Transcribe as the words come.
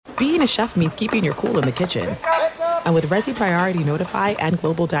being a chef means keeping your cool in the kitchen. And with Resi Priority Notify and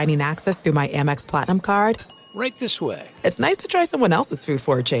Global Dining Access through my Amex Platinum card, Right this way. it's nice to try someone else's food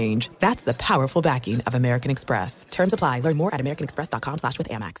for a change. That's the powerful backing of American Express. Terms apply. Learn more at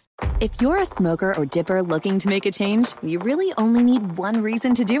americanexpress.com/withAmex. If you're a smoker or dipper looking to make a change, you really only need one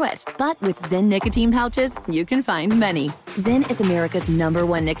reason to do it. But with Zyn nicotine pouches, you can find many. Zyn is America's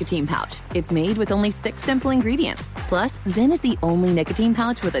 #1 nicotine pouch. It's made with only 6 simple ingredients. Plus, Zyn is the only nicotine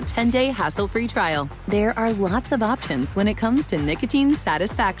pouch with a 10-day hassle-free trial. There are lots of options when it comes to nicotine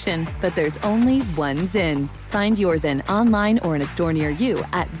satisfaction, but there's only one Zyn. Find your Zyn online or in a store near you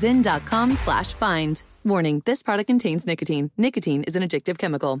at zyn.com/find. Warning, this product contains nicotine. Nicotine is an addictive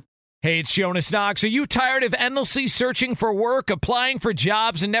chemical. Hey, it's Jonas Knox. Are you tired of endlessly searching for work, applying for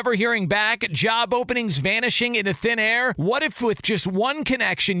jobs, and never hearing back? Job openings vanishing into thin air? What if with just one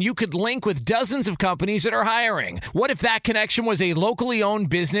connection, you could link with dozens of companies that are hiring? What if that connection was a locally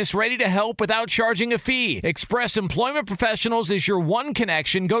owned business ready to help without charging a fee? Express Employment Professionals is your one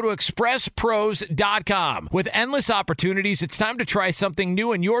connection. Go to expresspros.com. With endless opportunities, it's time to try something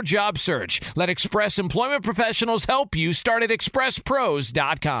new in your job search. Let Express Employment Professionals help you. Start at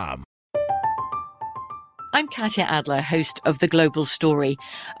expresspros.com. I'm Katya Adler, host of The Global Story.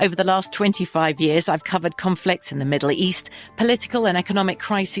 Over the last 25 years, I've covered conflicts in the Middle East, political and economic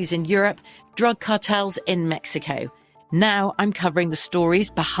crises in Europe, drug cartels in Mexico. Now I'm covering the stories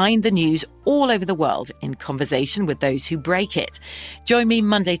behind the news all over the world in conversation with those who break it. Join me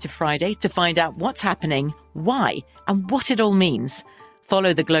Monday to Friday to find out what's happening, why, and what it all means.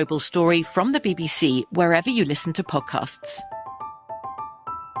 Follow The Global Story from the BBC wherever you listen to podcasts.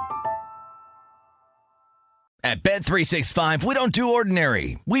 At Bet365, we don't do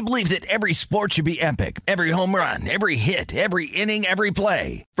ordinary. We believe that every sport should be epic. Every home run, every hit, every inning, every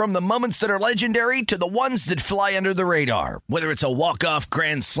play. From the moments that are legendary to the ones that fly under the radar. Whether it's a walk-off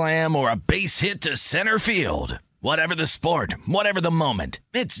grand slam or a base hit to center field. Whatever the sport, whatever the moment.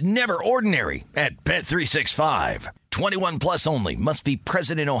 It's never ordinary at Bet365. 21 plus only. Must be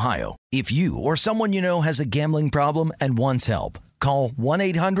present in Ohio. If you or someone you know has a gambling problem and wants help, call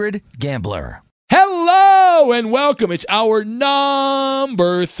 1-800-GAMBLER. Hello and welcome. It's hour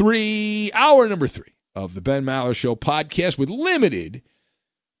number three of the Ben Maller Show podcast with limited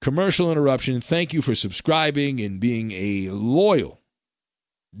commercial interruption. Thank you for subscribing and being a loyal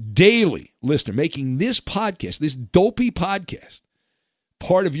daily listener, making this podcast, this dopey podcast,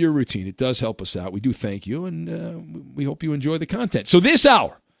 part of your routine. It does help us out. We do thank you, and we hope you enjoy the content. So this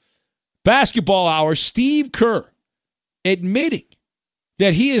hour, basketball hour, Steve Kerr admitting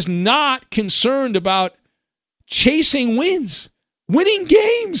that he is not concerned about chasing wins, winning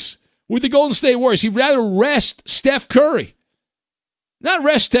games with the Golden State Warriors. He'd rather rest Steph Curry. Not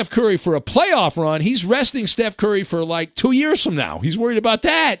rest Steph Curry for a playoff run. He's resting Steph Curry for like 2 years from now. He's worried about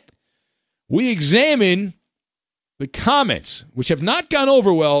that. We examine the comments, which have not gone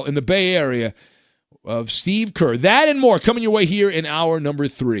over well in the Bay Area, of Steve Kerr. That and more coming your way here in hour number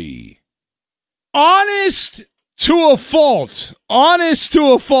three. Honest to a fault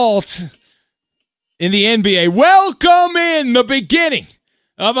in the NBA. Welcome in the beginning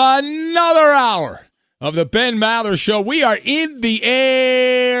of another hour of the Ben Maller Show. We are in the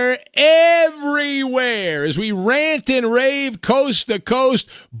air everywhere as we rant and rave coast to coast,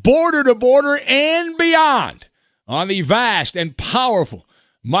 border to border, and beyond on the vast and powerful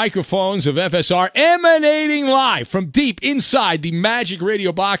microphones of FSR, emanating live from deep inside the Magic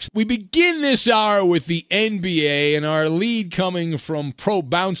Radio box. We begin this hour with the NBA and our lead coming from Pro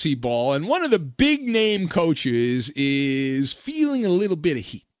Bouncy Ball. And one of the big-name coaches is feeling a little bit of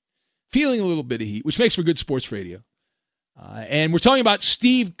heat. Which makes for good sports radio. And we're talking about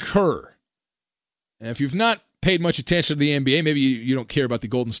Steve Kerr. And if you've not paid much attention to the NBA, maybe you don't care about the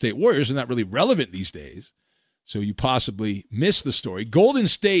Golden State Warriors. They're not really relevant these days. So you possibly missed the story. Golden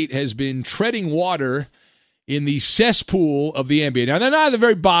State has been treading water in the cesspool of the NBA. Now, they're not at the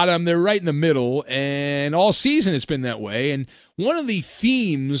very bottom. They're right in the middle. And all season it's been that way. And one of the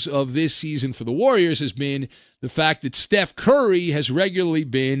themes of this season for the Warriors has been the fact that Steph Curry has regularly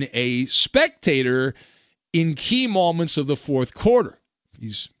been a spectator in key moments of the fourth quarter.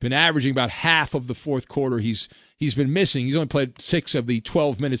 He's been averaging about half of the fourth quarter he's been missing. He's only played 6 of the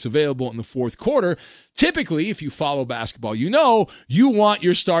 12 minutes available in the fourth quarter. Typically, if you follow basketball, you know you want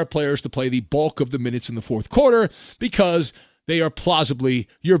your star players to play the bulk of the minutes in the fourth quarter because they are plausibly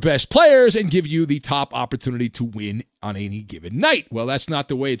your best players and give you the top opportunity to win on any given night. Well, that's not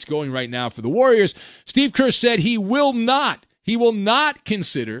the way it's going right now for the Warriors. Steve Kerr said he will not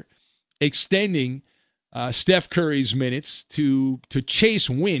consider extending Steph Curry's minutes to chase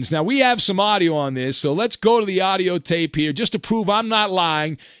wins. Now, we have some audio on this, so let's go to the audio tape here just to prove I'm not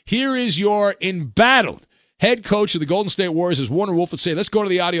lying. Here is your embattled head coach of the Golden State Warriors, as Warner Wolf would say. Let's go to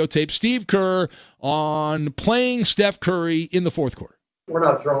the audio tape. Steve Kerr on playing Steph Curry in the fourth quarter. We're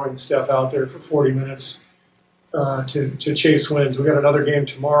not throwing Steph out there for 40 minutes to chase wins. We got another game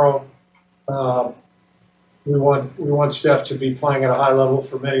tomorrow. We want Steph to be playing at a high level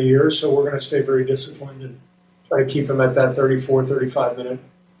for many years, so we're going to stay very disciplined and try to keep him at that 34, 35-minute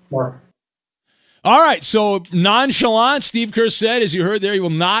mark. All right, so nonchalant, Steve Kerr said, as you heard there, he will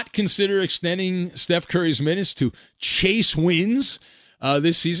not consider extending Steph Curry's minutes to chase wins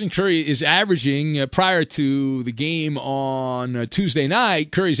this season. Curry is averaging, prior to the game on Tuesday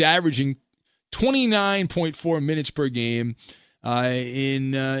night, Curry's averaging 29.4 minutes per game,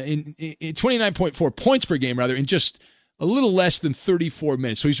 in 29.4 points per game, rather, in just a little less than 34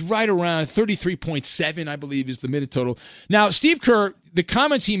 minutes. So he's right around 33.7, I believe, is the minute total. Now, Steve Kerr, the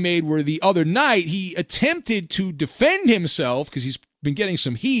comments he made were the other night. He attempted to defend himself because he's been getting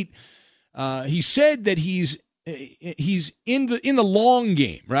some heat. He said that he's in the long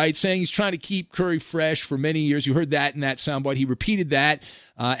game, right? Saying he's trying to keep Curry fresh for many years. You heard that in that soundbite. He repeated that.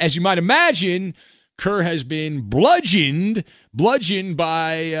 As you might imagine, Kerr has been bludgeoned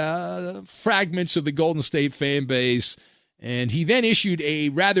by fragments of the Golden State fan base, and he then issued a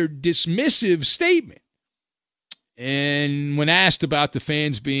rather dismissive statement. And when asked about the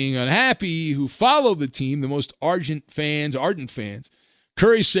fans being unhappy who follow the team, the most ardent fans,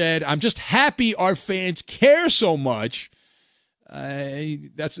 Curry said, "I'm just happy our fans care so much."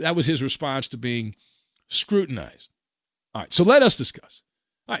 That was his response to being scrutinized. All right, so let us discuss.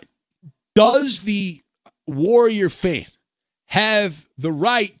 All right, does the Warrior fan have the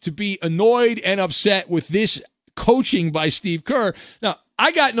right to be annoyed and upset with this coaching by Steve Kerr? Now,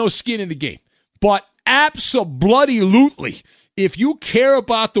 I got no skin in the game, but abso-bloody-lutely, if you care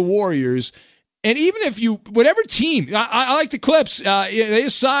about the Warriors, and even if you, whatever team, I like the Clips. They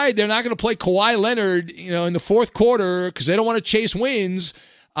decide they're not going to play Kawhi Leonard, in the fourth quarter because they don't want to chase wins.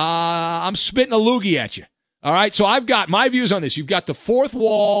 I'm spitting a loogie at you. All right, so I've got my views on this. You've got the fourth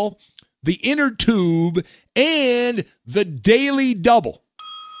wall, the inner tube, and the daily double.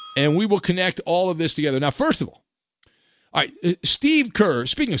 And we will connect all of this together. Now, first of all right, Steve Kerr,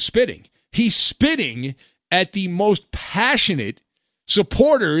 speaking of spitting, he's spitting at the most passionate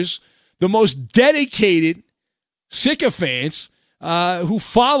supporters, the most dedicated sycophants who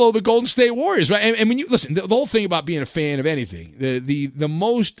follow the Golden State Warriors, right? And when you listen, the whole thing about being a fan of anything, the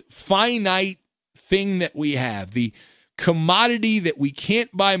most finite thing that we have, the commodity that we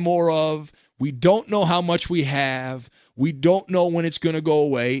can't buy more of, we don't know how much we have, we don't know when it's going to go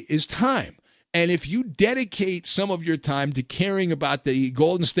away, is time. And if you dedicate some of your time to caring about the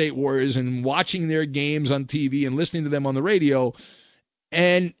Golden State Warriors and watching their games on TV and listening to them on the radio,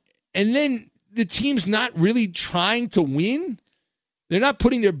 and then the team's not really trying to win, they're not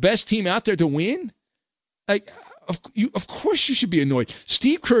putting their best team out there to win, of course you should be annoyed.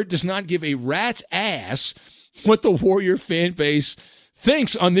 Steve Kerr does not give a rat's ass what the Warrior fan base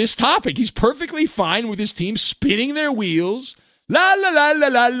thinks on this topic. He's perfectly fine with his team spinning their wheels. La, la, la, la,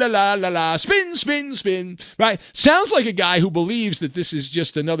 la, la, la, la, la, spin, spin, spin, right? Sounds like a guy who believes that this is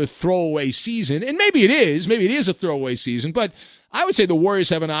just another throwaway season, and maybe it is a throwaway season, but I would say the Warriors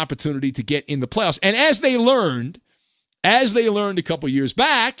have an opportunity to get in the playoffs. And as they learned a couple years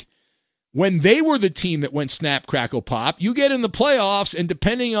back, when they were the team that went snap, crackle, pop, you get in the playoffs, and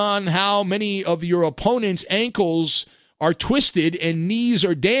depending on how many of your opponent's ankles are twisted and knees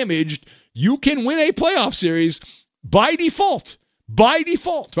are damaged, you can win a playoff series by default,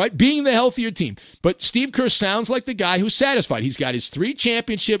 right? Being the healthier team. But Steve Kerr sounds like the guy who's satisfied. He's got his 3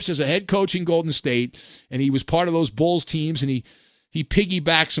 championships as a head coach in Golden State, and he was part of those Bulls teams, and he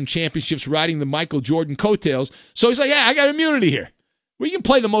piggybacked some championships riding the Michael Jordan coattails. So he's like, yeah, I got immunity here. We can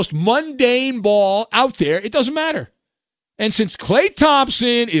play the most mundane ball out there. It doesn't matter. And since Klay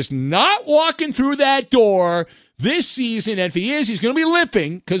Thompson is not walking through that door this season, and if he is, he's going to be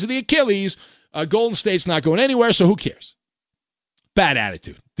limping because of the Achilles, Golden State's not going anywhere, so who cares? Bad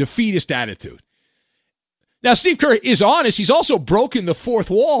attitude. Defeatist attitude. Now, Steve Kerr is honest. He's also broken the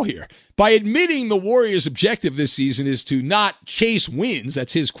fourth wall here by admitting the Warriors' objective this season is to not chase wins.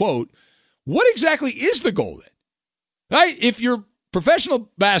 That's his quote. What exactly is the goal then? Right? If you're a professional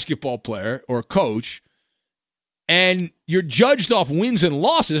basketball player or coach and you're judged off wins and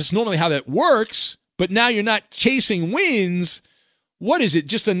losses, that's normally how that works, but now you're not chasing wins. What is it?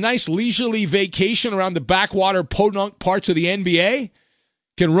 Just a nice leisurely vacation around the backwater podunk parts of the NBA?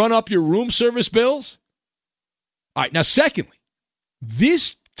 Can run up your room service bills? All right, now secondly,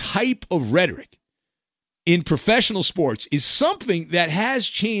 this type of rhetoric in professional sports is something that has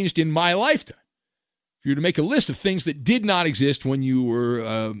changed in my lifetime. If you were to make a list of things that did not exist when you were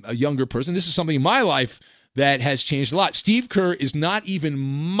a younger person, this is something in my life that has changed a lot. Steve Kerr is not even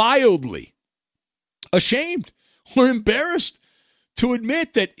mildly ashamed or embarrassed to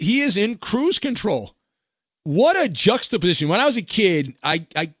admit that he is in cruise control. What a juxtaposition. When I was a kid, I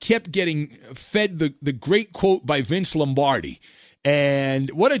kept getting fed the great quote by Vince Lombardi.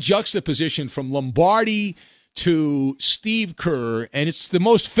 And what a juxtaposition from Lombardi to Steve Kerr. And it's the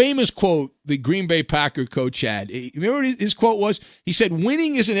most famous quote the Green Bay Packer coach had. Remember what his quote was? He said,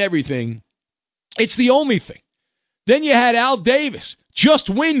 "Winning isn't everything. It's the only thing." Then you had Al Davis. "Just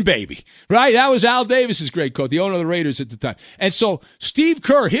win, baby." Right? That was Al Davis's great quote, the owner of the Raiders at the time. And so Steve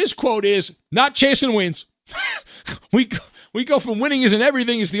Kerr, his quote is, "Not chasing wins." We go from winning isn't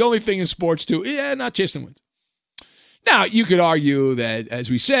everything is the only thing in sports to, yeah, not chasing wins. Now, you could argue that, as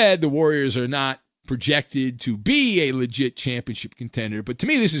we said, the Warriors are not projected to be a legit championship contender, but to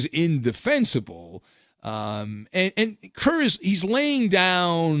me, this is indefensible. And Kerr he's laying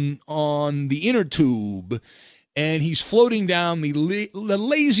down on the inner tube, and he's floating down the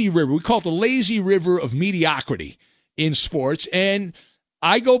lazy river. We call it the lazy river of mediocrity in sports. And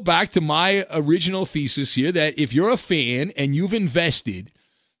I go back to my original thesis here that if you're a fan and you've invested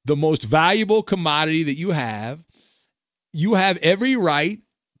the most valuable commodity that you have every right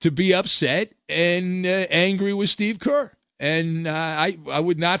to be upset and angry with Steve Kerr. And I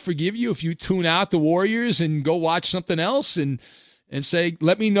would not forgive you if you tune out the Warriors and go watch something else and say,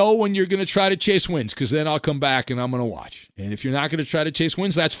 let me know when you're going to try to chase wins, because then I'll come back and I'm going to watch. And if you're not going to try to chase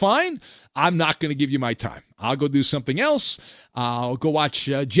wins, that's fine. I'm not going to give you my time. I'll go do something else. I'll go watch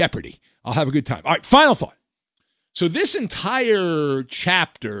Jeopardy. I'll have a good time. All right, final thought. So this entire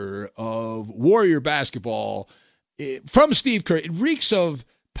chapter of Warrior basketball from Steve Kerr, it reeks of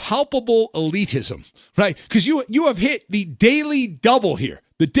palpable elitism, right? Because you have hit the daily double here,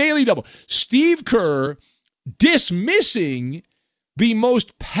 the daily double. Steve Kerr dismissing the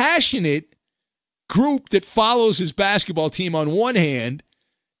most passionate group that follows his basketball team on one hand,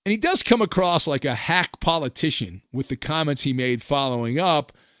 and he does come across like a hack politician with the comments he made following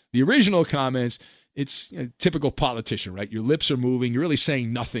up the original comments. It's a typical politician, right? Your lips are moving. You're really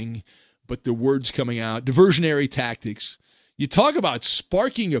saying nothing, but the words coming out. Diversionary tactics. You talk about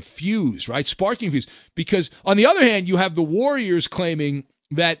sparking a fuse, right? Sparking a fuse. Because on the other hand, you have the Warriors claiming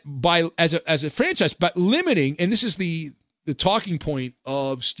that as a franchise, but limiting, and this is the talking point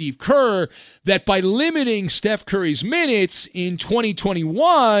of Steve Kerr, that by limiting Steph Curry's minutes in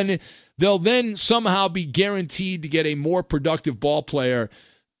 2021, they'll then somehow be guaranteed to get a more productive ball player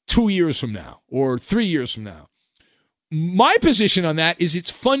 2 years from now or 3 years from now. My position on that is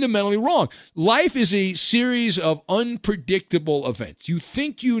it's fundamentally wrong. Life is a series of unpredictable events. You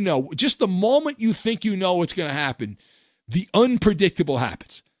think you know. Just the moment you think you know what's going to happen, the unpredictable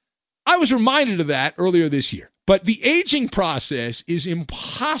happens. I was reminded of that earlier this year. But the aging process is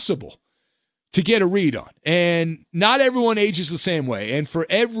impossible to get a read on. And not everyone ages the same way. And for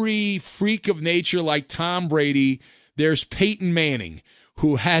every freak of nature like Tom Brady, there's Peyton Manning,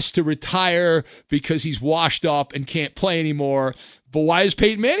 who has to retire because he's washed up and can't play anymore. But why is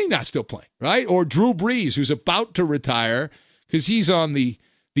Peyton Manning not still playing, right? Or Drew Brees, who's about to retire because he's on the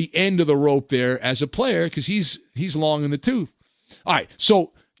end of the rope there as a player because he's long in the tooth. All right,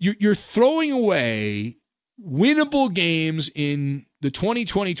 so you're throwing away winnable games in the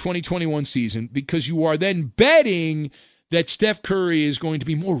 2020-2021 season because you are then betting that Steph Curry is going to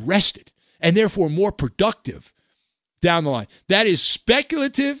be more rested and therefore more productive down the line. That is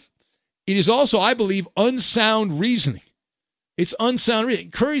speculative. It is also, I believe, unsound reasoning. It's unsound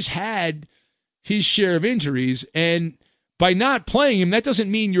reasoning. Curry's had his share of injuries, and by not playing him, that doesn't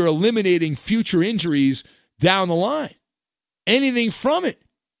mean you're eliminating future injuries down the line. Anything from it.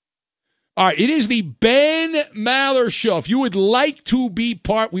 All right, it is the Ben Maller Show. If you would like to be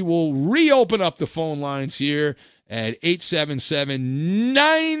part, we will reopen up the phone lines here at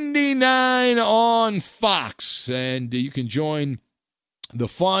 877-99 on Fox. And you can join the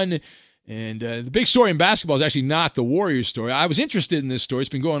fun. And the big story in basketball is actually not the Warriors story. I was interested in this story. It's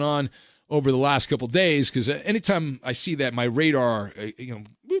been going on over the last couple of days because anytime I see that, my radar,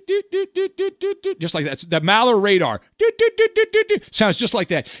 just like that Maller radar, sounds just like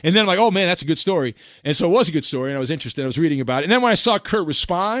that. And then I'm like, oh, man, that's a good story. And so it was a good story, and I was interested. I was reading about it. And then when I saw Kurt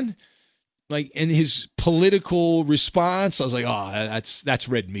respond, like in his political response, I was like, oh, that's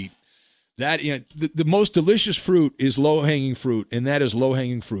red meat. That the most delicious fruit is low-hanging fruit, and that is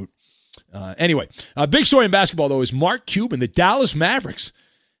low-hanging fruit. Anyway, a big story in basketball, though, is Mark Cuban, the Dallas Mavericks,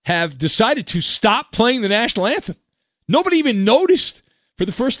 have decided to stop playing the national anthem. Nobody even noticed for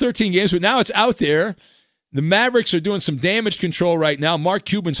the first 13 games, but now it's out there. The Mavericks are doing some damage control right now. Mark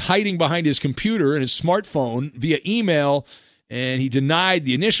Cuban's hiding behind his computer and his smartphone via email, and he denied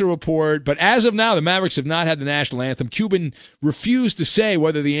the initial report. But as of now, the Mavericks have not had the national anthem. Cuban refused to say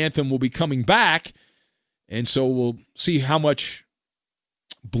whether the anthem will be coming back, and so we'll see how much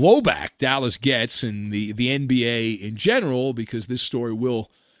blowback Dallas gets and the NBA in general, because this story will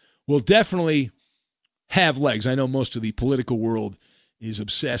definitely have legs. I know most of the political world is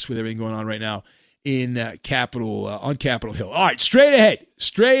obsessed with everything going on right now on Capitol Hill. All right, straight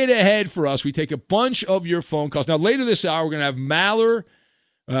ahead for us. We take a bunch of your phone calls. Now, later this hour, we're going to have Maller.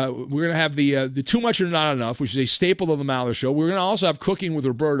 We're going to have the Too Much or Not Enough, which is a staple of the Maller Show. We're going to also have Cooking with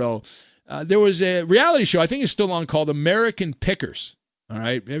Roberto. There was a reality show, I think it's still on, called American Pickers. All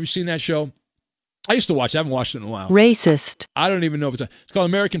right, have you seen that show? I used to watch it. I haven't watched it in a while. Racist. I don't even know if it's called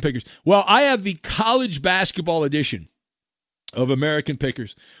American Pickers. Well, I have the college basketball edition of American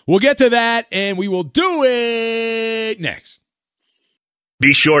Pickers. We'll get to that, and we will do it next.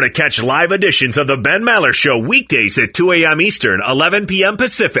 Be sure to catch live editions of the Ben Maller Show weekdays at 2 a.m. Eastern, 11 p.m.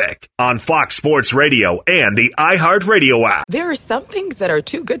 Pacific on Fox Sports Radio and the iHeartRadio app. There are some things that are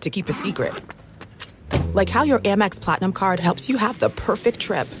too good to keep a secret. Like how your Amex Platinum card helps you have the perfect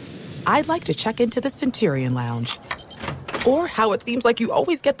trip. I'd like to check into the Centurion Lounge. Or how it seems like you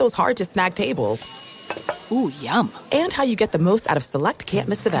always get those hard-to-snag tables. Ooh, yum. And how you get the most out of select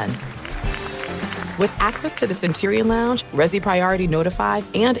can't-miss events. With access to the Centurion Lounge, Resi Priority Notified,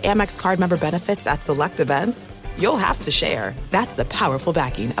 and Amex card member benefits at select events, you'll have to share. That's the powerful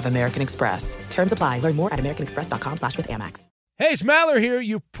backing of American Express. Terms apply. Learn more at americanexpress.com/withAmex. Hey, it's Maller here.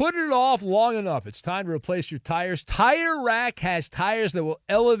 You've put it off long enough. It's time to replace your tires. Tire Rack has tires that will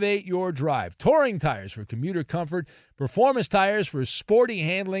elevate your drive. Touring tires for commuter comfort, performance tires for sporty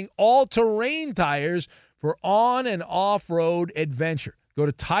handling, all-terrain tires for on- and off-road adventure. Go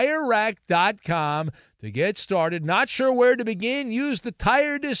to TireRack.com to get started. Not sure where to begin? Use the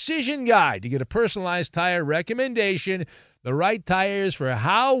Tire Decision Guide to get a personalized tire recommendation. The right tires for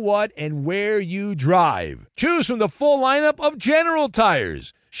how, what, and where you drive. Choose from the full lineup of General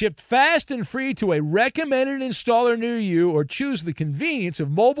Tires. Shipped fast and free to a recommended installer near you, or choose the convenience of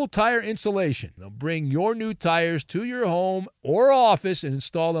mobile tire installation. They'll bring your new tires to your home or office and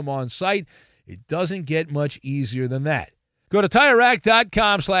install them on site. It doesn't get much easier than that. Go to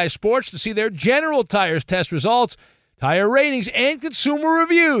TireRack.com/sports to see their General Tires test results, tire ratings, and consumer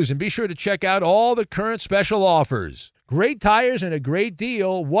reviews. And be sure to check out all the current special offers. Great tires and a great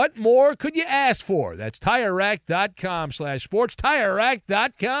deal. What more could you ask for? That's TireRack.com/sports.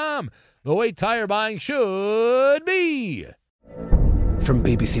 TireRack.com, the way tire buying should be. From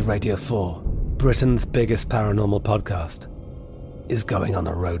BBC Radio 4, Britain's biggest paranormal podcast is going on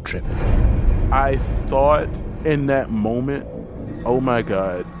a road trip. I thought in that moment, oh my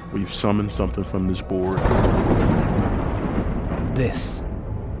God, we've summoned something from this board. This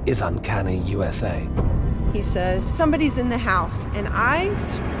is Uncanny USA. He says, somebody's in the house, and I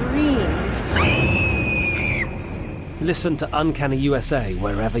screamed. Listen to Uncanny USA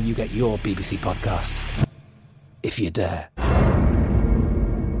wherever you get your BBC podcasts, if you dare.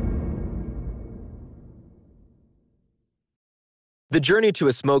 The journey to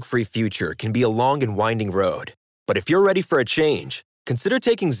a smoke-free future can be a long and winding road. But if you're ready for a change, consider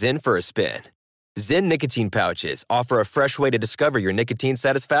taking Zyn for a spin. Zyn nicotine pouches offer a fresh way to discover your nicotine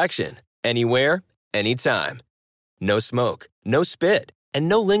satisfaction. Anywhere, anytime. No smoke, no spit, and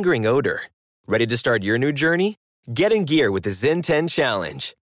no lingering odor. Ready to start your new journey? Get in gear with the Zyn 10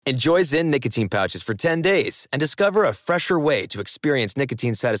 Challenge. Enjoy Zyn nicotine pouches for 10 days and discover a fresher way to experience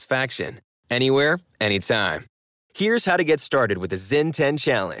nicotine satisfaction. Anywhere, anytime. Here's how to get started with the Zyn 10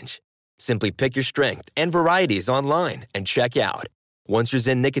 Challenge. Simply pick your strength and varieties online and check out. Once your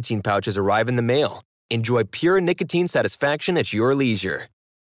Zyn nicotine pouches arrive in the mail, enjoy pure nicotine satisfaction at your leisure.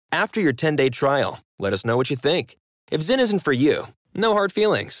 After your 10-day trial, let us know what you think. If Zyn isn't for you, no hard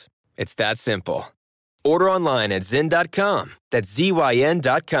feelings. It's that simple. Order online at Zyn.com, that's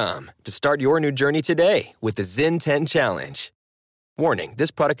ZYN.com, to start your new journey today with the Zyn 10 Challenge. Warning,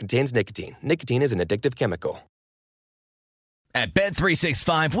 this product contains nicotine. Nicotine is an addictive chemical. At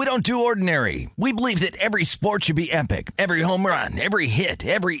Bet365, we don't do ordinary. We believe that every sport should be epic. Every home run, every hit,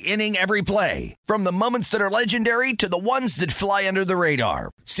 every inning, every play. From the moments that are legendary to the ones that fly under the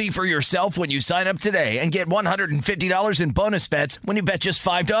radar. See for yourself when you sign up today and get $150 in bonus bets when you bet just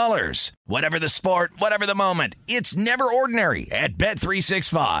 $5. Whatever the sport, whatever the moment, it's never ordinary at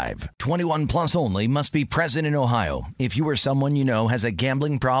Bet365. 21 plus only. Must be present in Ohio. If you or someone you know has a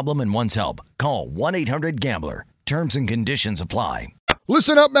gambling problem and wants help, call 1-800-GAMBLER. Terms and conditions apply.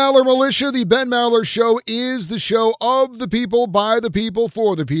 Listen up, Maller Militia. The Ben Maller Show is the show of the people, by the people,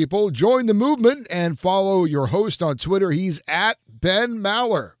 for the people. Join the movement and follow your host on Twitter. He's at Ben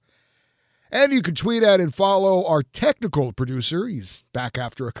Maller. And you can tweet at and follow our technical producer. He's back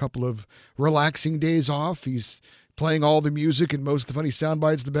after a couple of relaxing days off. He's playing all the music and most of the funny sound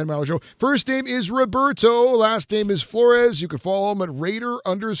bites of the Ben Maller Show. First name is Roberto. Last name is Flores. You can follow him at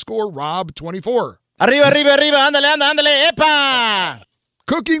Raider_Rob24. Arriba, arriba, arriba. Ándale, epa!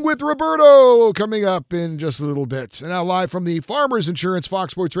 Cooking with Roberto coming up in just a little bit. And now live from the Farmers Insurance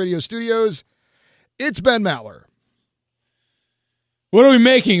Fox Sports Radio studios, it's Ben Maller. What are we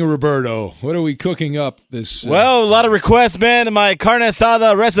making, Roberto? What are we cooking up this? Well, a lot of requests, Ben. My carne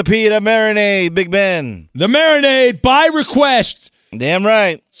asada recipe to marinade, Big Ben. The marinade by request. Damn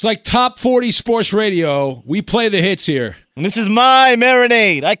right. It's like Top 40 Sports Radio. We play the hits here. And this is my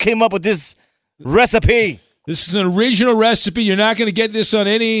marinade. I came up with this recipe. This is an original recipe. You're not going to get this on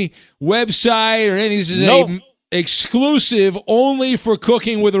any website or any. This is Nope. Exclusive only for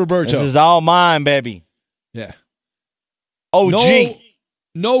Cooking with Roberto. This is all mine, baby. Yeah. OG.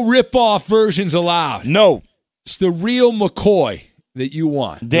 No rip-off versions allowed. No. It's the real McCoy that you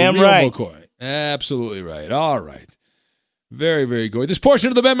want. Damn the real right. McCoy. Absolutely right. All right. Very, very good. This portion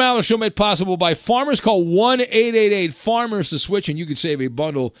of the Ben Maller Show made possible by Farmers. Call 1-888-FARMERS to switch, and you can save a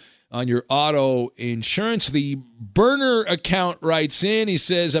bundle on your auto insurance. The burner account writes in. He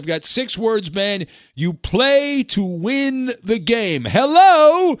says, I've got 6 words, Ben. You play to win the game.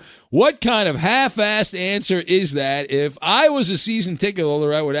 Hello? What kind of half-assed answer is that? If I was a season ticket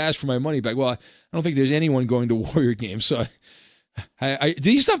holder, I would ask for my money back. Well, I don't think there's anyone going to Warrior games. So do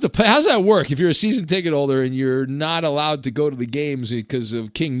you still have to play? How's that work if you're a season ticket holder and you're not allowed to go to the games because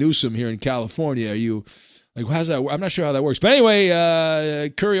of King Newsom here in California? Are you... Like, how's that? I'm not sure how that works. But anyway,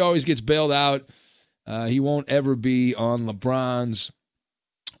 Curry always gets bailed out. He won't ever be on LeBron's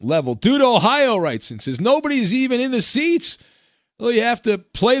level. Dude Ohio writes and says, nobody's even in the seats. Well, you have to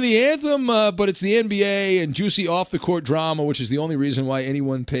play the anthem, but it's the NBA and juicy off-the-court drama, which is the only reason why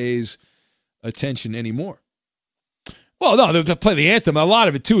anyone pays attention anymore. Well, no, they play the anthem. A lot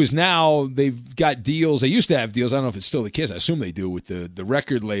of it, too, is now they've got deals. They used to have deals. I don't know if it's still the case. I assume they do with the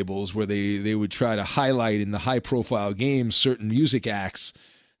record labels where they would try to highlight in the high-profile games certain music acts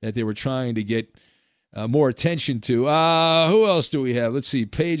that they were trying to get more attention to. Who else do we have? Let's see.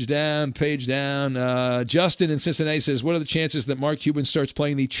 Page down. Justin in Cincinnati says, what are the chances that Mark Cuban starts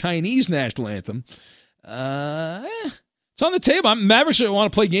playing the Chinese national anthem? It's on the table. Mavericks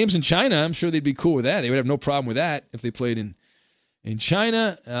want to play games in China. I'm sure they'd be cool with that. They would have no problem with that if they played in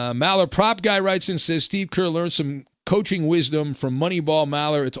China. Maller Prop Guy writes in and says, Steve Kerr learned some coaching wisdom from Moneyball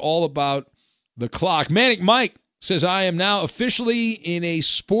Maller. It's all about the clock. Manic Mike says, I am now officially in a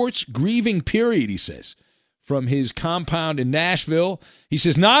sports grieving period, he says, from his compound in Nashville. He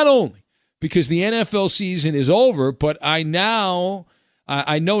says, not only because the NFL season is over, but I know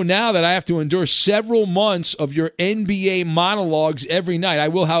now that I have to endure several months of your NBA monologues every night. I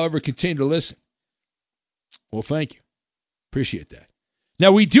will, however, continue to listen. Well, thank you. Appreciate that.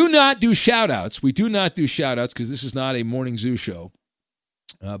 Now, we do not do shout-outs. We do not do shout-outs because this is not a Morning Zoo show.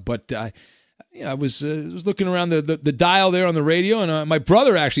 But I was looking around the dial there on the radio, and my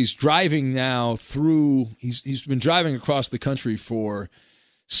brother actually is driving now through. He's been driving across the country for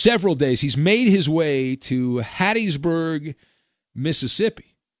several days. He's made his way to Hattiesburg,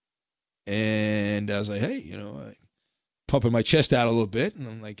 Mississippi. And I was like, hey, pumping my chest out a little bit. And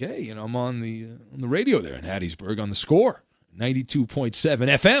I'm like, hey, I'm on the radio there in Hattiesburg on the Score, 92.7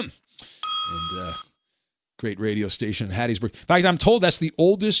 FM. And great radio station in Hattiesburg. In fact, I'm told that's the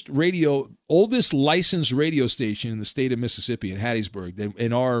oldest licensed radio station in the state of Mississippi in Hattiesburg.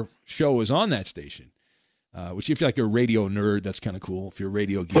 And our show is on that station, which if you're like a radio nerd, that's kind of cool if you're a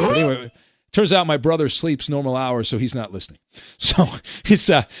radio geek. But anyway, turns out my brother sleeps normal hours, so he's not listening. So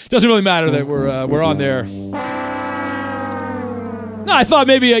it doesn't really matter that we're on there. No, I thought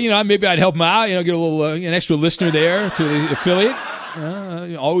maybe I'd help him out. Get a little an extra listener there to the affiliate.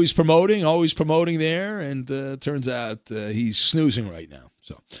 Always promoting there, and turns out he's snoozing right now.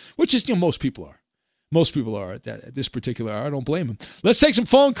 So, which is most people are. Most people are at this particular hour. I don't blame him. Let's take some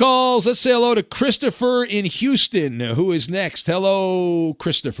phone calls. Let's say hello to Christopher in Houston, who is next. Hello,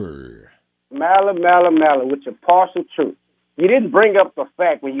 Christopher. Maller, with your partial truth. You didn't bring up the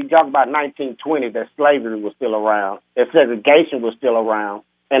fact when you talk about 1920 that slavery was still around, that segregation was still around,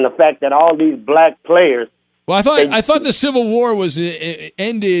 and the fact that all these black players. Well, I thought the Civil War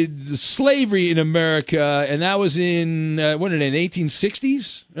ended the slavery in America, and that was in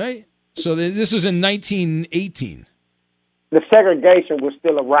 1860s, right? So this was in 1918. The segregation was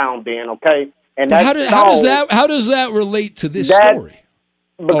still around then, okay? And how does that relate to this story?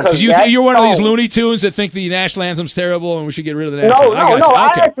 because you're one of these Looney Tunes that think the national anthem's terrible and we should get rid of the national anthem.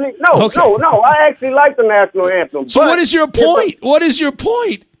 No. I actually like the national anthem. So what is your point? What is your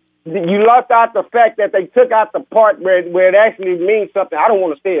point? You left out the fact that they took out the part where it actually means something. I don't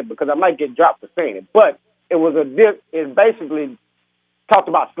want to say it because I might get dropped for saying it, but it basically talked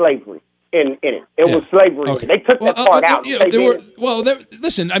about slavery in it. It was slavery. Okay. They took that part out.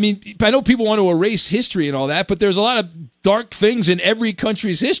 Listen, I mean, I know people want to erase history and all that, but there's a lot of dark things in every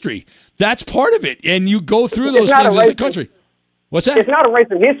country's history. That's part of it, and you go through those things as a country. What's that? It's not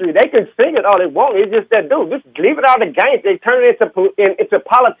erasing history. They can sing it all they want. It's just that, dude, just leave it out of the game. They turn it into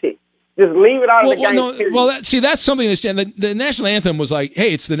politics. Just leave it out of the game. That's something the national anthem was like,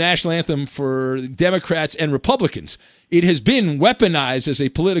 hey, it's the national anthem for Democrats and Republicans. It has been weaponized as a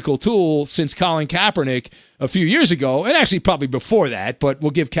political tool since Colin Kaepernick a few years ago, and actually probably before that, but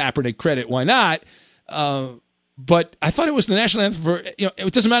we'll give Kaepernick credit. Why not? But I thought it was the national anthem for,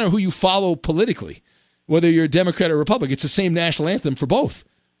 it doesn't matter who you follow politically, whether you're a Democrat or Republican. It's the same national anthem for both.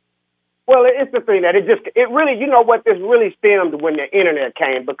 Well, it's the thing that it really, this really stemmed when the internet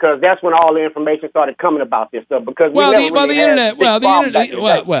came, because that's when all the information started coming about this stuff. Because the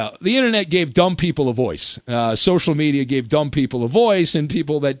internet gave dumb people a voice. Social media gave dumb people a voice, and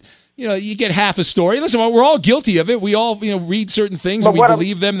people that you get half a story. Listen, we're all guilty of it. We all read certain things and we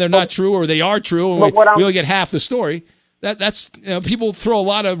believe them. They're not true, or they are true, and we only get half the story. That's people throw a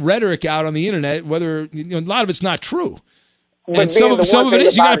lot of rhetoric out on the internet, whether a lot of it's not true. And some of it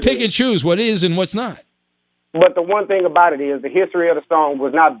is. You got to pick and choose what is and what's not. But the one thing about it is the history of the song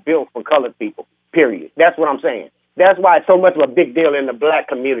was not built for colored people, period. That's what I'm saying. That's why it's so much of a big deal in the black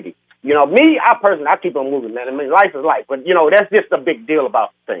community. I keep on moving, man. I mean, life is life. But, that's just a big deal about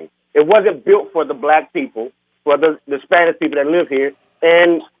the thing. It wasn't built for the black people, for the Spanish people that live here.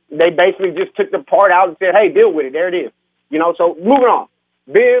 And they basically just took the part out and said, hey, deal with it. There it is. So moving on.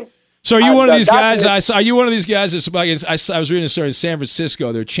 Ben. So are you one of these guys? Are you one of these guys? I was reading a story in San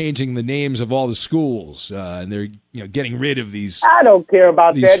Francisco. They're changing the names of all the schools, and they're getting rid of these. I don't care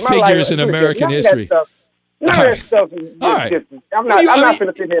about these figures in American history. None of that stuff. I'm not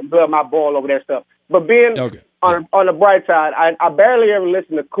going to sit here and blow my ball over that stuff. But Ben, on the bright side, I barely ever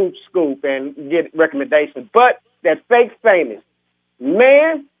listen to Coop Scoop and get recommendations. But that fake famous,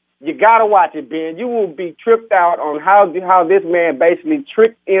 man. You gotta watch it, Ben. You will be tripped out on how this man basically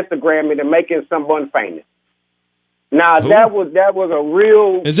tricked Instagram into making someone famous. Now that was a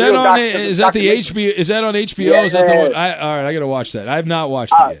real. Is that on? Is that the HBO? Is that on HBO? Yeah. Is that the one? All right, I gotta watch that. I have not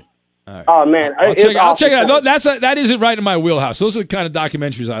watched it yet. All right. Oh man, I'll check it out. That isn't right in my wheelhouse. Those are the kind of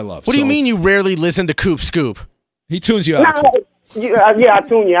documentaries I love. What do you mean you rarely listen to Coop Scoop? He tunes you out. I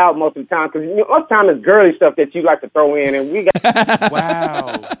tune you out most of the time because most of the time it's girly stuff that you like to throw in, and we got.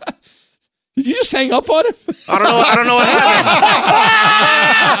 Wow. Did you just hang up on him? I don't know what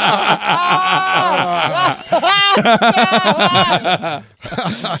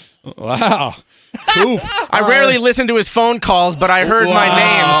happened. Wow. Coop. I rarely listen to his phone calls, but I heard my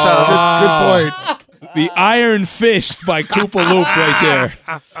name, so. Good point. The Iron Fist by Koopa Loop right there.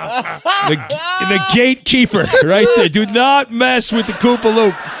 The gatekeeper right there. Do not mess with the Koopa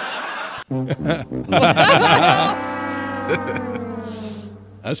Loop.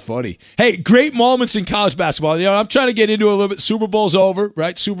 That's funny. Hey, great moments in college basketball. I'm trying to get into it a little bit. Super Bowl's over,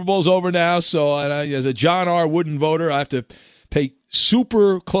 right? Super Bowl's over now. So as a John R. Wooden voter, I have to pay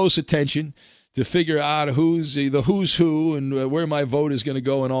super close attention to figure out who's who and where my vote is going to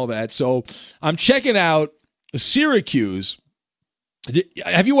go and all that. So I'm checking out Syracuse.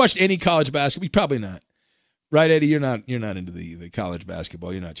 Have you watched any college basketball? Probably not. Right, Eddie? You're not into the college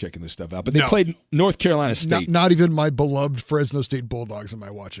basketball. You're not checking this stuff out. But they played North Carolina State. Not even my beloved Fresno State Bulldogs am I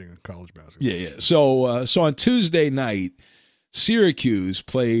watching college basketball. Yeah. So on Tuesday night, Syracuse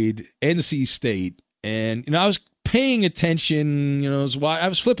played NC State. And, I was paying attention, I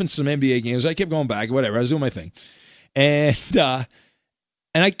was flipping some NBA games. I kept going back, whatever. I was doing my thing. And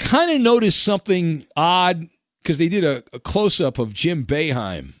I kind of noticed something odd because they did a close-up of Jim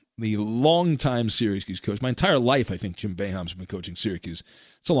Boeheim, the longtime Syracuse coach. My entire life, I think Jim Boeheim's been coaching Syracuse.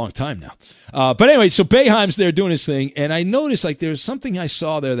 It's a long time now. But anyway, so Boeheim's there doing his thing, and I noticed there was something I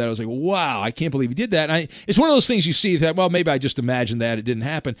saw there that I was like, wow, I can't believe he did that. And it's one of those things you see that, well, maybe I just imagined that. It didn't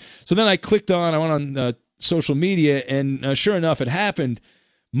happen. So then I went on social media, and sure enough, it happened.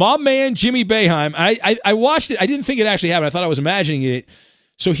 My man, Jimmy Boeheim, I watched it. I didn't think it actually happened. I thought I was imagining it.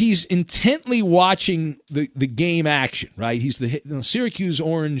 So he's intently watching the game action, right? He's the Syracuse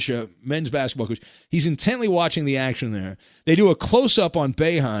Orange men's basketball coach. He's intently watching the action there. They do a close-up on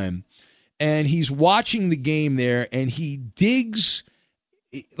Boeheim, and he's watching the game there, and he digs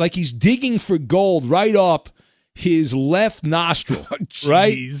like he's digging for gold right up his left nostril,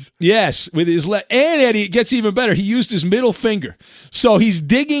 right? Yes, with his left. And Eddie, it gets even better. He used his middle finger. So he's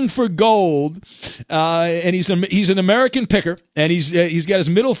digging for gold, and he's an American picker, and he's got his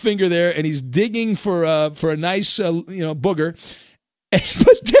middle finger there, and he's digging for a nice booger.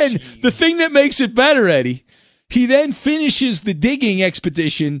 But then the thing that makes it better, Eddie, he then finishes the digging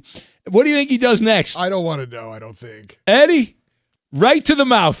expedition. What do you think he does next? I don't want to know. I don't think. Eddie? Right to the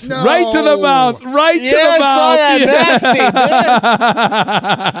mouth. No. Right to the mouth. Right to the mouth. Nasty,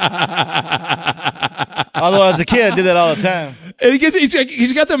 although as a kid, I did that all the time. And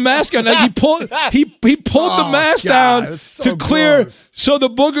he's got the mask on. Like he pulled the mask down to clear so the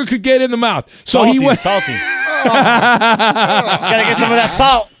booger could get in the mouth. So salty, he went salty. Gotta get some of that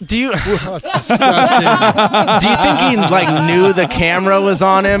salt. Do you think he knew the camera was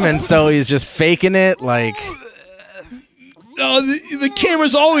on him and so he's just faking it? No, the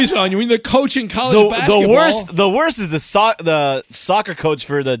camera's always on you when you're coaching college basketball. The worst is the soccer coach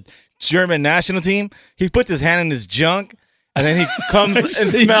for the German national team. He puts his hand in his junk, and then he comes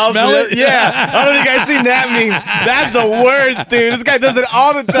and smells it. Yeah, I don't think I've seen that meme. That's the worst, dude. This guy does it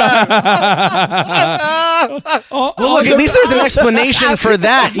all the time. Well, look, at least there's an explanation for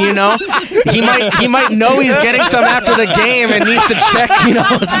that. He might know he's getting some after the game and needs to check,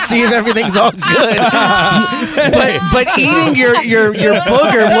 to see if everything's all good. But eating your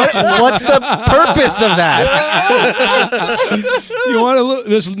booger, what's the purpose of that? You want to look?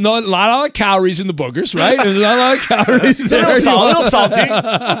 There's not a lot of calories in the boogers, right? There's not a lot of calories. It's a little salty.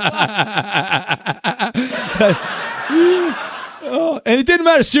 And it didn't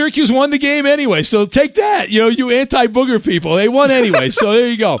matter. Syracuse won the game anyway, so take that. You anti-booger people. They won anyway, so there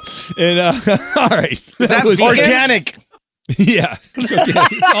you go. And all right. Is that organic? Yeah. It's okay.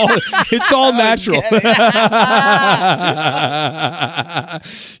 It's all natural.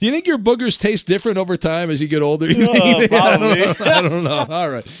 Do you think your boogers taste different over time as you get older? Probably. I don't know. All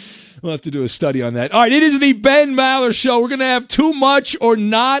right. We'll have to do a study on that. All right, it is the Ben Maller Show. We're going to have Too Much or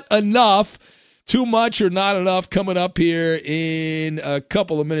Not Enough. Too Much or Not Enough coming up here in a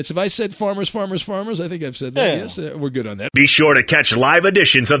couple of minutes. Have I said farmers? I think I've said that. Yeah. Yes, we're good on that. Be sure to catch live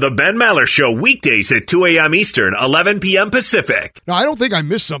editions of the Ben Maller Show weekdays at 2 a.m. Eastern, 11 p.m. Pacific. Now, I don't think I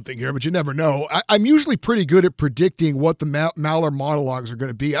missed something here, but you never know. I'm usually pretty good at predicting what the Maller monologues are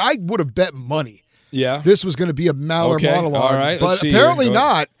going to be. I would have bet money. Yeah. This was going to be a Maller monologue. All right, but apparently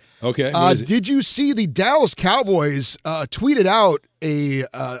not. Okay. Did you see the Dallas Cowboys tweeted out a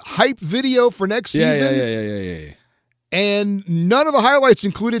hype video for next season? Yeah. And none of the highlights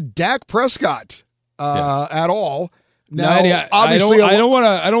included Dak Prescott at all. Now, Eddie, obviously, I don't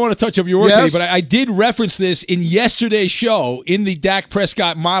want to touch up your work, Yes? Eddie, but I did reference this in yesterday's show in the Dak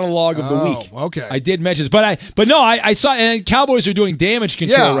Prescott monologue of the week. Okay, I did mention this, but no, I saw, and Cowboys are doing damage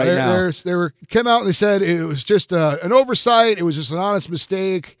control right now. They came out and they said it was just an oversight. It was just an honest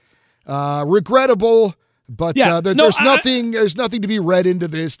mistake. Regrettable, but there's nothing to be read into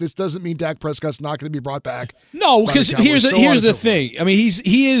this. This doesn't mean Dak Prescott's not going to be brought back. No, because here's the thing. I mean,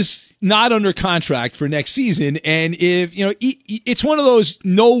 he is not under contract for next season, and if it's one of those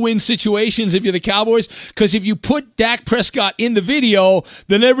no-win situations if you're the Cowboys. Because if you put Dak Prescott in the video,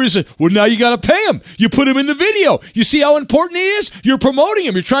 then everybody's like, well, now you got to pay him. You put him in the video. You see how important he is? You're promoting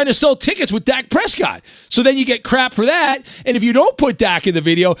him. You're trying to sell tickets with Dak Prescott. So then you get crap for that. And if you don't put Dak in the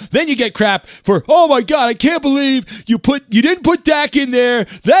video, then you get crap for, oh my God, I can't believe you didn't put Dak in there.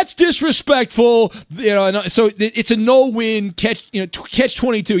 That's disrespectful. And so it's a no-win catch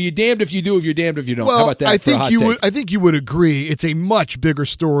 22. You're damned if you do, if you're damned if you don't. Well, how about that? I think you would agree it's a much bigger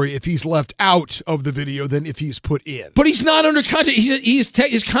story if he's left out of the video than if he's put in. But he's not under contract.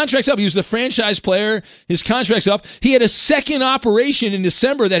 His contract's up. He was the franchise player. His contract's up. He had a second operation in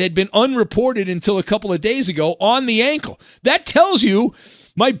December that had been unreported until a couple of days ago on the ankle. That tells you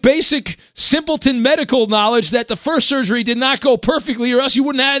my basic simpleton medical knowledge that the first surgery did not go perfectly, or else you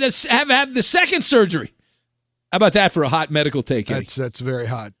wouldn't have had the second surgery. How about that for a hot medical take, Eddie? That's very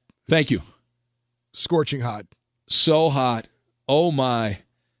hot. Thank you. Scorching hot. So hot. Oh, my.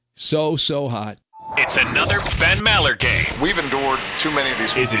 So hot. It's another Ben Maller game. We've endured too many of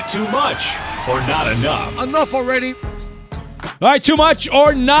these. Is it too much or not enough? Enough already. All right, Too Much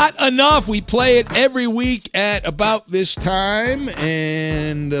or Not Enough. We play it every week at about this time.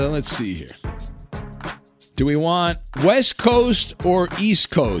 And let's see here. Do we want West Coast or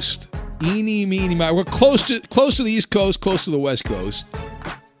East Coast? Eeny, meeny, miny. We're close to the East Coast, close to the West Coast.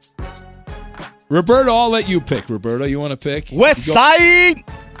 Roberto, I'll let you pick. Roberto, you want to pick? West Side.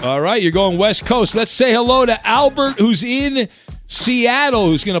 All right, you're going West Coast. Let's say hello to Albert, who's in Seattle,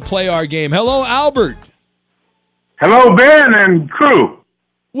 who's going to play our game. Hello, Albert. Hello, Ben and crew.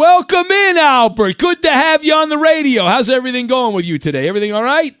 Welcome in, Albert. Good to have you on the radio. How's everything going with you today? Everything all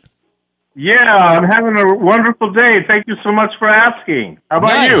right? Yeah, I'm having a wonderful day. Thank you so much for asking. How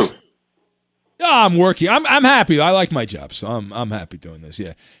about you? Oh, I'm working. I'm happy. I like my job, so I'm happy doing this.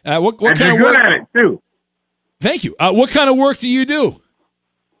 Yeah. What and kind you're of work? good at it too. Thank you. What kind of work do you do?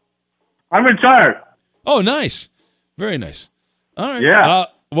 I'm retired. Oh, nice. Very nice. All right. Yeah.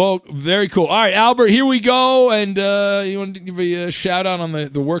 Well, very cool. All right, Albert, here we go. And you want to give a shout out on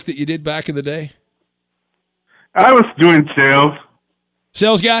the work that you did back in the day? I was doing sales.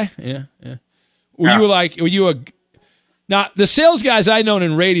 Sales guy? Yeah. Were you now, the sales guys I known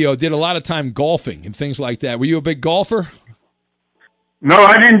in radio did a lot of time golfing and things like that. Were you a big golfer? No,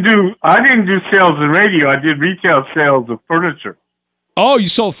 I didn't do sales in radio. I did retail sales of furniture. Oh, you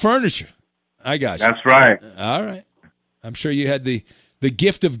sold furniture. I got you. That's right. All right. I'm sure you had the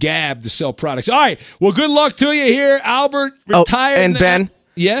gift of gab to sell products. All right. Well, good luck to you here, Albert. Retired. And Ben.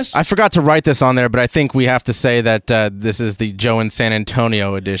 Yes? I forgot to write this on there, but I think we have to say that this is the Joe in San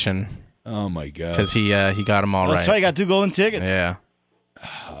Antonio edition. Oh, my God. Because he got them all right. That's right. You got 2 golden tickets. Yeah.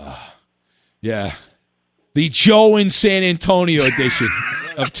 Yeah. The Joe in San Antonio edition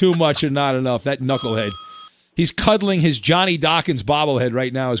of Too Much or Not Enough. That knucklehead. He's cuddling his Johnny Dawkins bobblehead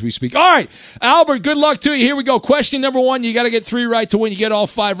right now as we speak. All right, Albert, good luck to you. Here we go. Question number 1. You got to get 3 right to win. You get all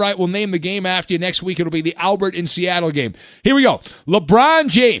 5 right. We'll name the game after you. Next week, it'll be the Albert in Seattle game. Here we go. LeBron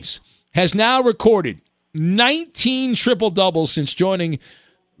James has now recorded 19 triple-doubles since joining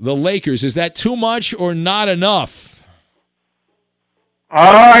the Lakers. Is that too much or not enough?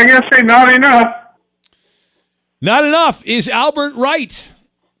 I guess say not enough. Not enough. Is Albert right?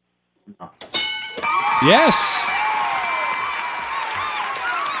 No. Yes.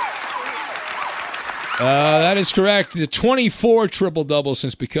 That is correct. The 24 triple-doubles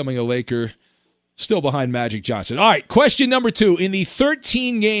since becoming a Laker. Still behind Magic Johnson. All right, question number 2. In the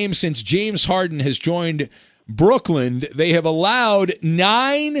 13 games since James Harden has joined Brooklyn, they have allowed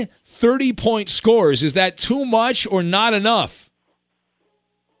 9 30-point scores. Is that too much or not enough?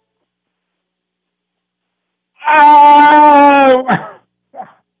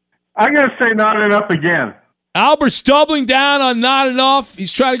 I'm going to say not enough again. Albert's doubling down on not enough.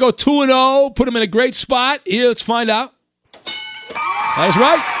 He's trying to go 2-0, put him in a great spot. Here, let's find out. That's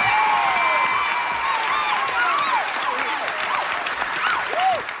right.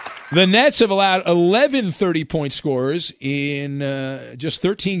 The Nets have allowed 11 30-point scores in just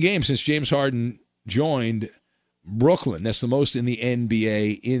 13 games since James Harden joined Brooklyn. That's the most in the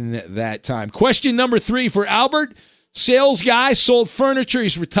NBA in that time. Question number 3 for Albert. Sales guy, sold furniture.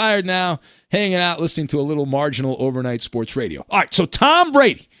 He's retired now, hanging out, listening to a little marginal overnight sports radio. All right, so Tom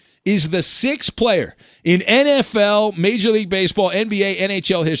Brady is the 6th player in NFL, Major League Baseball, NBA,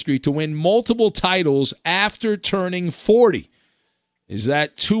 NHL history to win multiple titles after turning 40. Is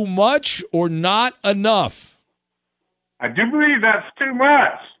that too much or not enough? I do believe that's too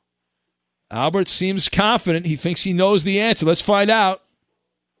much. Albert seems confident. He thinks he knows the answer. Let's find out.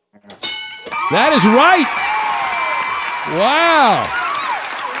 That is right. Wow.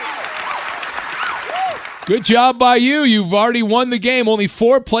 Good job by you. You've already won the game. Only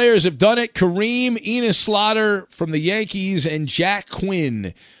 4 players have done it. Kareem, Enos Slaughter from the Yankees, and Jack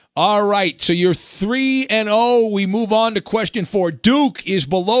Quinn. All right, so you're 3-0. We move on to question 4. Duke is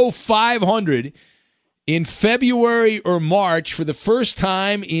below 500 in February or March for the first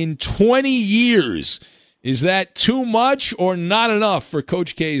time in 20 years. Is that too much or not enough for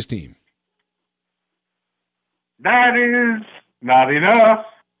Coach K's team? That is not enough.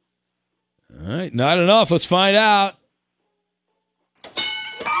 All right, not enough. Let's find out.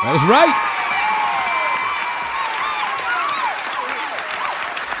 That is right.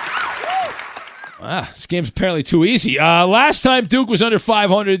 This game's apparently too easy. Last time Duke was under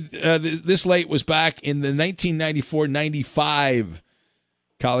 500 this late was back in the 1994-95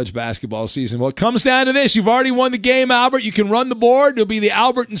 college basketball season. Well, it comes down to this. You've already won the game, Albert. You can run the board. It'll be the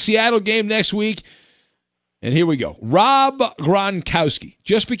Albert and Seattle game next week. And here we go. Rob Gronkowski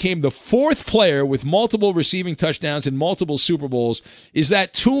just became the 4th player with multiple receiving touchdowns in multiple Super Bowls. Is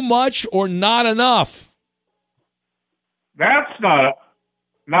that too much or not enough? That's not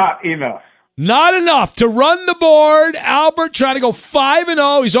enough. Not enough to run the board. Albert trying to go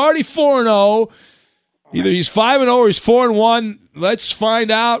 5-0. He's already 4-0. Either he's 5-0 or he's 4-1. Let's find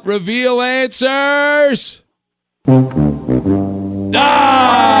out. Reveal answers.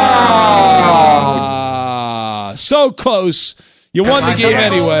 So close. You won the game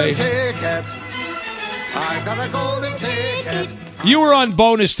anyway. You were on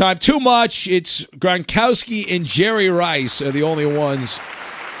bonus time. Too much. It's Gronkowski and Jerry Rice are the only ones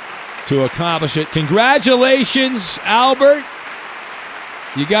to accomplish it. Congratulations, Albert.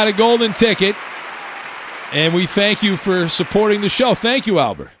 You got a golden ticket, and we thank you for supporting the show. Thank you,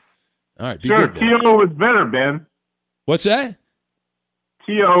 Albert. All right, be good. T.O. was better, Ben. What's that?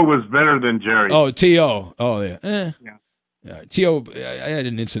 T.O. was better than Jerry. Oh, T.O. Oh, yeah. T.O., I had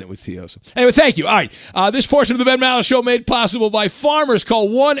an incident with T.O. So. Anyway, thank you. All right. This portion of the Ben Maller Show made possible by Farmers. Call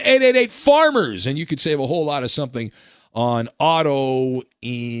 1-888-FARMERS, and you could save a whole lot of something on auto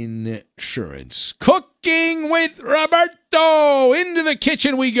insurance. Cooking with Roberto. Into the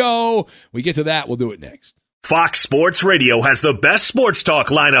kitchen we go. We get to that. We'll do it next. Fox Sports Radio has the best sports talk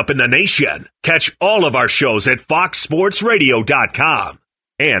lineup in the nation. Catch all of our shows at foxsportsradio.com.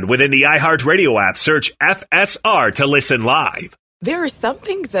 And within the iHeartRadio app, search FSR to listen live. There are some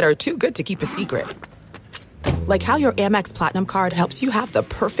things that are too good to keep a secret. Like how your Amex Platinum card helps you have the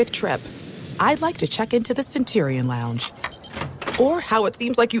perfect trip. I'd like to check into the Centurion Lounge. Or how it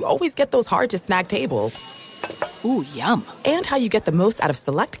seems like you always get those hard-to-snag tables. Ooh, yum. And how you get the most out of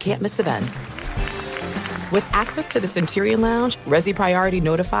select can't-miss events. With access to the Centurion Lounge, Resi Priority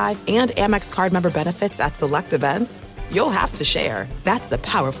Notified, and Amex card member benefits at select events, you'll have to share. That's the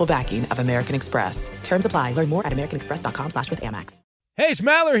powerful backing of American Express. Terms apply. Learn more at americanexpress.com/withAmex. Hey, it's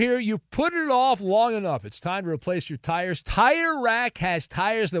Maller here. You've put it off long enough. It's time to replace your tires. Tire Rack has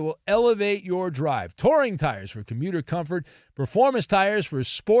tires that will elevate your drive. Touring tires for commuter comfort, performance tires for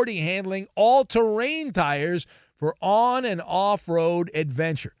sporty handling, all-terrain tires for on- and off-road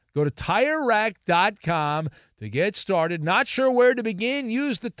adventure. Go to TireRack.com to get started. Not sure where to begin?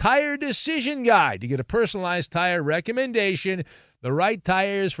 Use the Tire Decision Guide to get a personalized tire recommendation, the right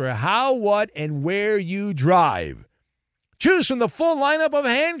tires for how, what, and where you drive. Choose from the full lineup of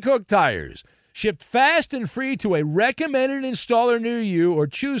hand-cooked tires. Shipped fast and free to a recommended installer near you, or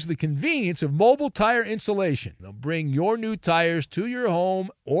choose the convenience of mobile tire installation. They'll bring your new tires to your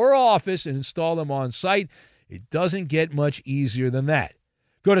home or office and install them on site. It doesn't get much easier than that.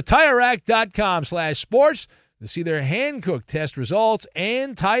 Go to TireRack.com/sports to see their hand-cooked test results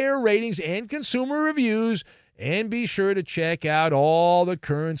and tire ratings and consumer reviews, and be sure to check out all the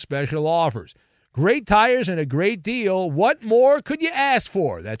current special offers. Great tires and a great deal. What more could you ask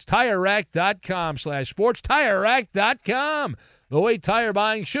for? That's TireRack.com/sports. TireRack.com, the way tire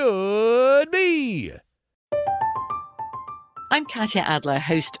buying should be. I'm Katya Adler,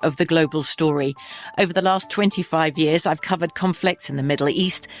 host of The Global Story. Over the last 25 years, I've covered conflicts in the Middle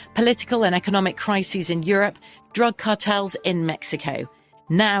East, political and economic crises in Europe, drug cartels in Mexico.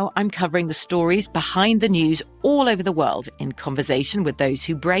 Now I'm covering the stories behind the news all over the world in conversation with those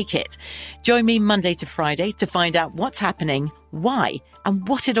who break it. Join me Monday to Friday to find out what's happening, why, and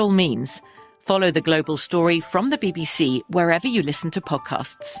what it all means. Follow The Global Story from the BBC wherever you listen to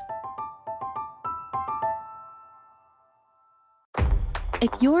podcasts. If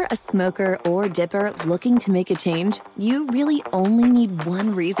you're a smoker or dipper looking to make a change, you really only need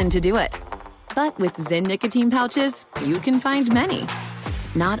one reason to do it. But with Zyn nicotine pouches, you can find many.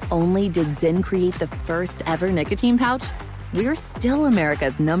 Not only did Zyn create the first ever nicotine pouch, we're still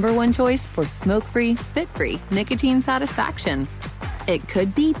America's #1 choice for smoke-free, spit-free nicotine satisfaction. It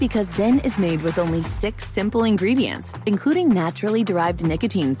could be because Zyn is made with only 6 simple ingredients, including naturally derived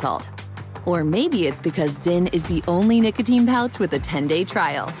nicotine salt. Or maybe it's because Zyn is the only nicotine pouch with a 10-day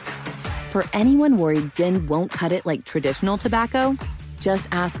trial. For anyone worried Zyn won't cut it like traditional tobacco, just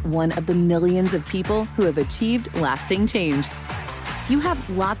ask one of the millions of people who have achieved lasting change. You have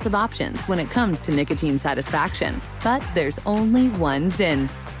lots of options when it comes to nicotine satisfaction, but there's only one Zyn.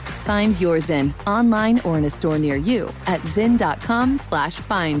 Find your Zyn online or in a store near you at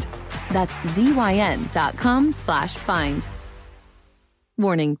zyn.com/find. That's ZYN.com/find.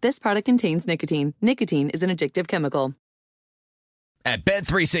 Warning, this product contains nicotine. Nicotine is an addictive chemical. At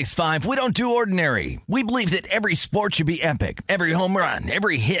Bet365, we don't do ordinary. We believe that every sport should be epic. Every home run,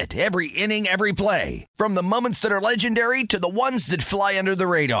 every hit, every inning, every play. From the moments that are legendary to the ones that fly under the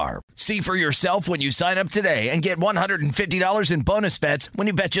radar. See for yourself when you sign up today and get $150 in bonus bets when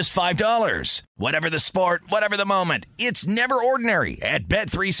you bet just $5. Whatever the sport, whatever the moment, it's never ordinary at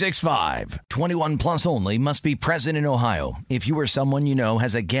Bet365. 21 plus only. Must be present in Ohio. If you or someone you know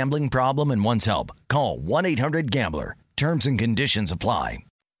has a gambling problem and wants help, call 1-800-GAMBLER. Terms and conditions apply.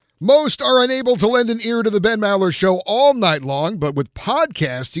 Most are unable to lend an ear to the Ben Maller Show all night long, but with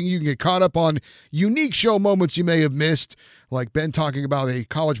podcasting, you can get caught up on unique show moments you may have missed, like Ben talking about a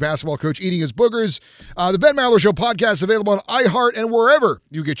college basketball coach eating his boogers. The Ben Maller Show podcast is available on iHeart and wherever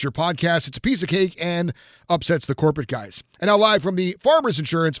you get your podcasts. It's a piece of cake and upsets the corporate guys. And now live from the Farmers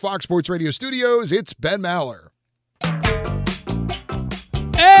Insurance Fox Sports Radio studios, it's Ben Maller.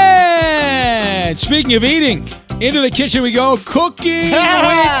 And speaking of eating, into the kitchen we go, cooking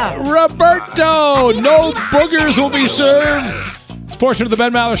with Roberto. No boogers will be served. It's portion of the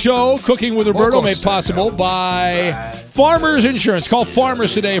Ben Maller Show, Cooking with Roberto, made possible by Farmers Insurance. Call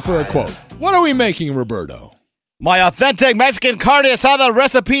Farmers today for a quote. What are we making, Roberto? My authentic Mexican carne asada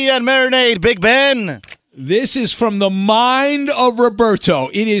recipe and marinade, Big Ben. This is from the mind of Roberto.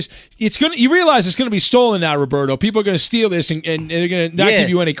 It's gonna. You realize it's gonna be stolen now, Roberto. People are gonna steal this and they're gonna not give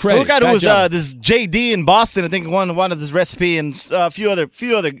you any credit. Look at who was this JD in Boston. I think one of this recipe and a few other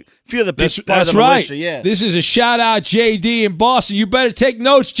people. That's right. Militia, yeah. This is a shout out, JD in Boston. You better take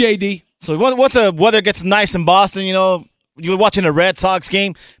notes, JD. So once the weather gets nice in Boston, you're watching a Red Sox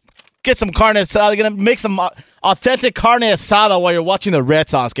game. Get some carne asada. You're gonna make some authentic carne asada while you're watching the Red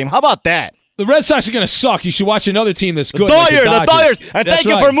Sox game. How about that? The Red Sox are going to suck. You should watch another team that's good. The Dodgers. And thank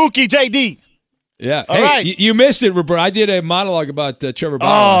you for Mookie, JD. Yeah. All hey, right. You missed it, Roberto. I did a monologue about Trevor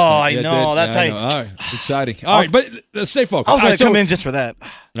Bauer. I know. That's I know. All right. Exciting. All right, but let's stay focused. I was going to come in just for that.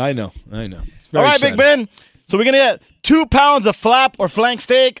 I know. It's very all right, exciting. Big Ben. So we're going to get 2 pounds of flap or flank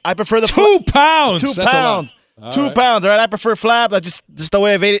steak. I prefer the 2 pounds. 2 pounds. 2 pounds. All right. I prefer flap. That's just the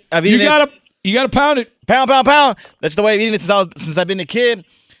way I've eaten it. You got to pound it. Pound. That's the way I've eaten it since I've been a kid.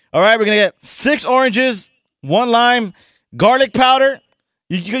 All right, we're going to get 6 oranges, 1 lime, garlic powder.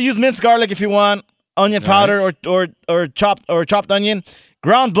 You can use minced garlic if you want, onion powder or chopped onion,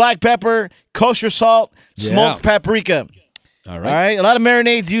 ground black pepper, kosher salt, smoked paprika. All right. All right. A lot of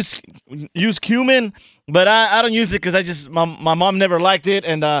marinades use cumin, but I don't use it because my mom never liked it,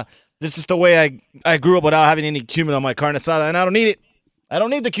 and this is the way I grew up without having any cumin on my carne asada, and I don't need it. I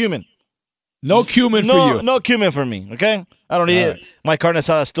don't need the cumin. No cumin for you. No cumin for me, okay? I don't need it. Right. My carne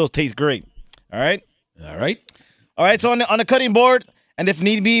asada still tastes great. All right? All right. So on the cutting board, and if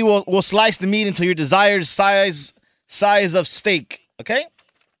need be, we'll slice the meat into your desired size of steak, okay?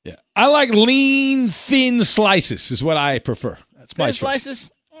 Yeah. I like lean, thin slices is what I prefer. That's my choice.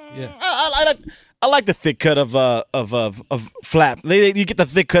 Slices? Yeah. I like the thick cut of flap. You get the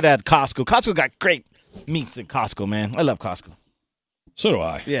thick cut at Costco. Costco got great meats at Costco, man. I love Costco. So do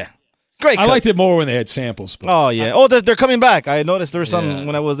I. Yeah. Great cut. I liked it more when they had samples. Oh, yeah. They're coming back. I noticed there was some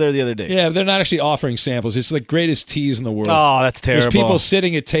when I was there the other day. Yeah, they're not actually offering samples. It's the greatest tease in the world. Oh, that's terrible. There's people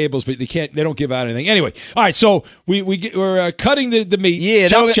sitting at tables, but they don't give out anything. Anyway, all right, so we're cutting the meat. Yeah.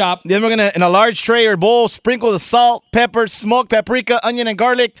 Chop. Then we're going to, in a large tray or bowl, sprinkle the salt, pepper, smoked paprika, onion, and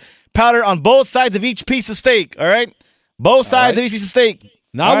garlic powder on both sides of each piece of steak, all right? Both sides of each piece of steak.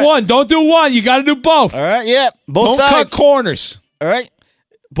 Not one. Don't do one. You got to do both. All right, yeah. Both sides. Don't cut corners. All right.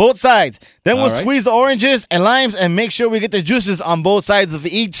 Both sides. Then we'll squeeze the oranges and limes and make sure we get the juices on both sides of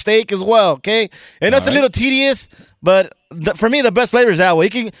each steak as well, okay? And that's a little tedious, but for me, the best flavor is that way.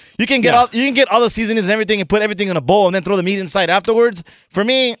 You can get all the seasonings and everything and put everything in a bowl and then throw the meat inside afterwards. For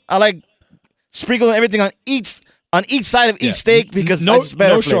me, I like sprinkling everything on each side of each steak because it's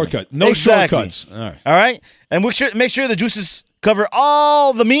better. No shortcut. No shortcuts. All right. And make sure the juices cover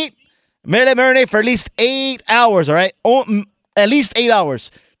all the meat. Marinate for at least 8 hours, all right? At least 8 hours.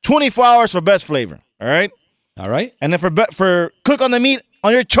 24 hours for best flavor, all right? All right. And then for cook on the meat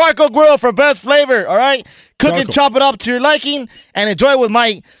on your charcoal grill for best flavor, all right? Cook and chop it up to your liking and enjoy it with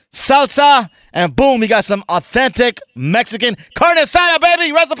my salsa. And boom, we got some authentic Mexican carne asada,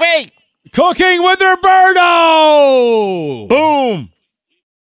 baby, recipe. Cooking with Roberto. Boom.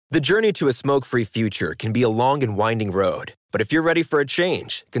 The journey to a smoke-free future can be a long and winding road. But if you're ready for a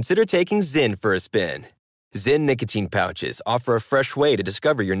change, consider taking Zyn for a spin. Zyn nicotine pouches offer a fresh way to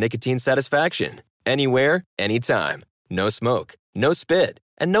discover your nicotine satisfaction. Anywhere, anytime. No smoke, no spit,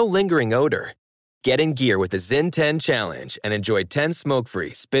 and no lingering odor. Get in gear with the Zyn 10 Challenge and enjoy 10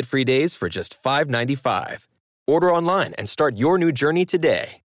 smoke-free, spit-free days for just $5.95. Order online and start your new journey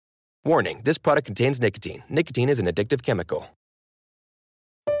today. Warning, this product contains nicotine. Nicotine is an addictive chemical.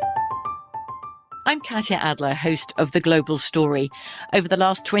 I'm Katya Adler, host of The Global Story. Over the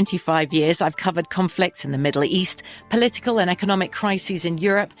last 25 years, I've covered conflicts in the Middle East, political and economic crises in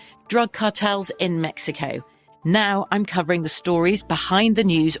Europe, drug cartels in Mexico. Now I'm covering the stories behind the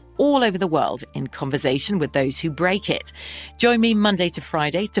news all over the world in conversation with those who break it. Join me Monday to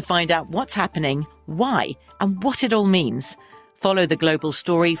Friday to find out what's happening, why, and what it all means. Follow The Global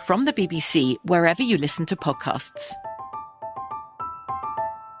Story from the BBC wherever you listen to podcasts.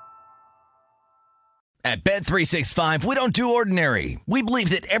 At Bet365, we don't do ordinary. We believe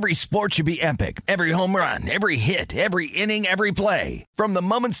that every sport should be epic. Every home run, every hit, every inning, every play. From the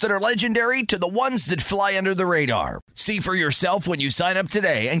moments that are legendary to the ones that fly under the radar. See for yourself when you sign up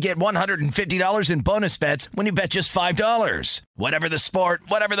today and get $150 in bonus bets when you bet just $5. Whatever the sport,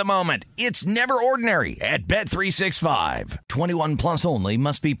 whatever the moment, it's never ordinary at Bet365. 21 plus only.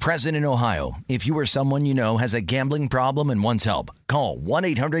 Must be present in Ohio. If you or someone you know has a gambling problem and wants help, call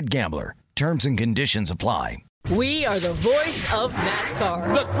 1-800-GAMBLER. Terms and conditions apply. We are the voice of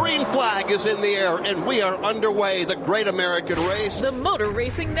NASCAR. The green flag is in the air, and we are underway. The Great American Race. The Motor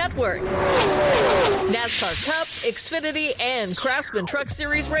Racing Network. NASCAR Cup, Xfinity, and Craftsman Truck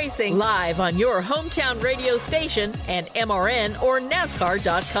Series Racing live on your hometown radio station and MRN or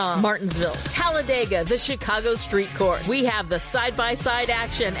NASCAR.com. Martinsville, Talladega, the Chicago Street Course. We have the side-by-side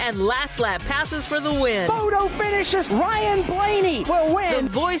action and last lap passes for the win. Photo finishes. Ryan Blaney will win.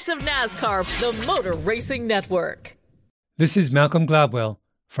 The voice of NASCAR, the Motor Racing Network. This is Malcolm Gladwell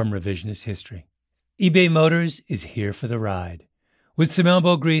from Revisionist History. eBay Motors is here for the ride. With some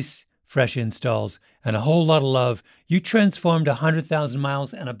elbow grease, fresh installs, and a whole lot of love, you transformed 100,000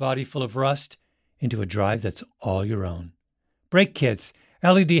 miles and a body full of rust into a drive that's all your own. Brake kits,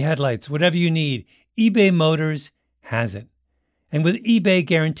 LED headlights, whatever you need, eBay Motors has it. And with eBay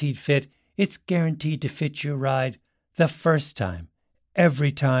Guaranteed Fit, it's guaranteed to fit your ride the first time,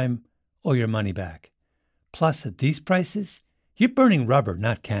 every time, or your money back. Plus, at these prices, you're burning rubber,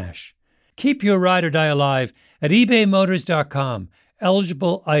 not cash. Keep your ride or die alive at ebaymotors.com.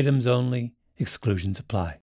 Eligible items only. Exclusions apply.